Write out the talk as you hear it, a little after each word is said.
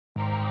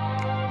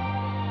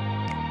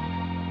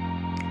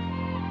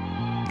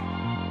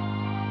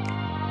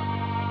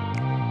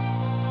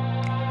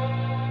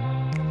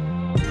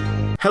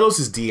Hello, this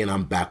is D and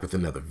I'm back with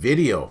another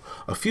video.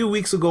 A few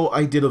weeks ago,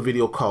 I did a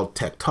video called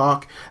Tech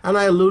Talk and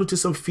I alluded to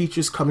some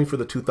features coming for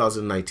the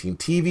 2019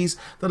 TVs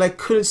that I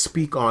couldn't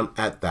speak on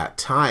at that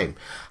time.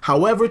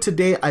 However,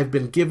 today I've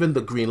been given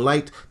the green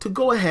light to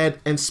go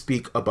ahead and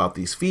speak about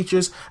these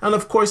features, and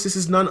of course this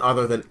is none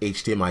other than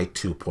HDMI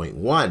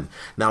 2.1.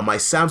 Now my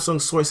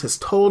Samsung source has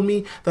told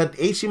me that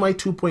HDMI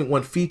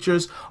 2.1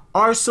 features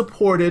are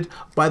supported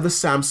by the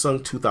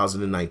Samsung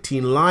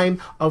 2019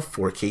 line of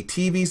 4K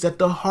TVs, that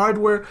the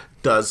hardware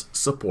does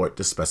support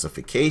the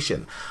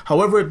specification.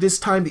 However, at this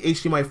time, the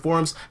HDMI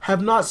forums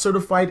have not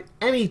certified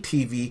any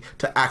TV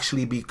to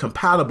actually be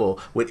compatible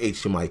with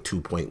HDMI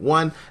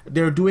 2.1.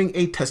 They're doing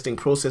a testing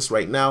process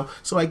right now,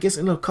 so I guess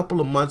in a couple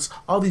of months,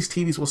 all these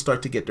TVs will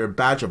start to get their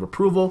badge of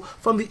approval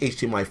from the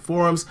HDMI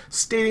forums,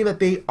 stating that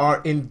they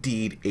are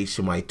indeed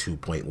HDMI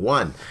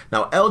 2.1.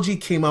 Now,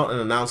 LG came out and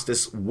announced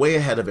this way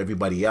ahead of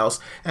everybody else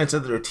and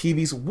said that their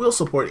TVs will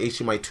support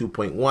HDMI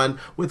 2.1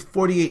 with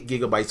 48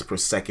 gigabytes per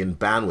second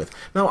bandwidth.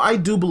 Now, I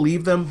do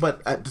believe them,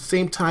 but at the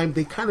same time,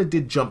 they kind of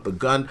did jump the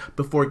gun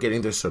before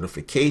getting their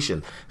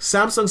certification.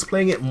 Samsung's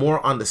playing it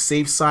more on the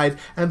safe side,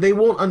 and they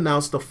won't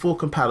announce the full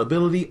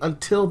compatibility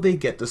until they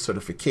get the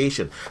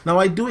certification. Now,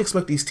 I do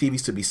expect these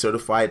TVs to be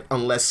certified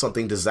unless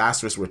something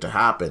disastrous were to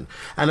happen.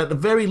 And at the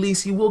very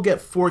least, you will get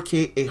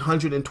 4K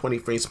 120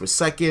 frames per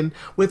second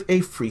with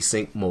a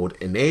FreeSync mode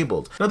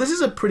enabled. Now, this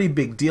is a pretty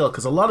big deal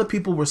because a lot of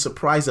people were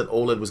surprised that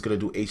OLED was going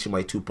to do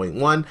HDMI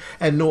 2.1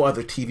 and no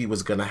other TV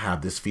was going to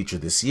have this feature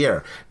this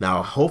year.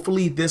 Now,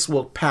 hopefully this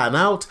will pan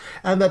out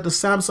and that the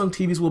Samsung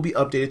TVs will be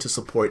updated to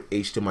support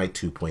HDMI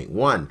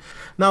 2.1.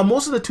 Now,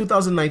 most of the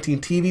 2019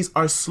 TVs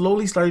are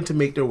slowly starting to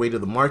make their way to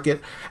the market,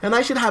 and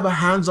I should have a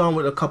hands-on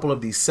with a couple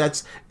of these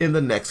sets in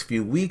the next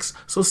few weeks,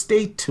 so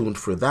stay tuned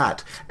for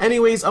that.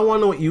 Anyways, I want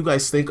to know what you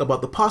guys think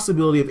about the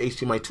possibility of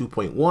HDMI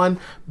 2.1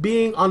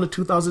 being on the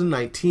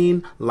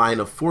 2019 line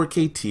of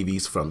 4K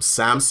TVs from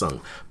Samsung.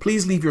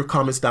 Please leave your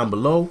comments down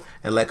below,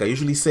 and like I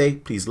usually say,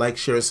 please like,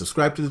 share, and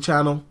subscribe to the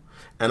channel.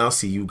 And I'll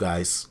see you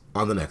guys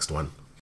on the next one.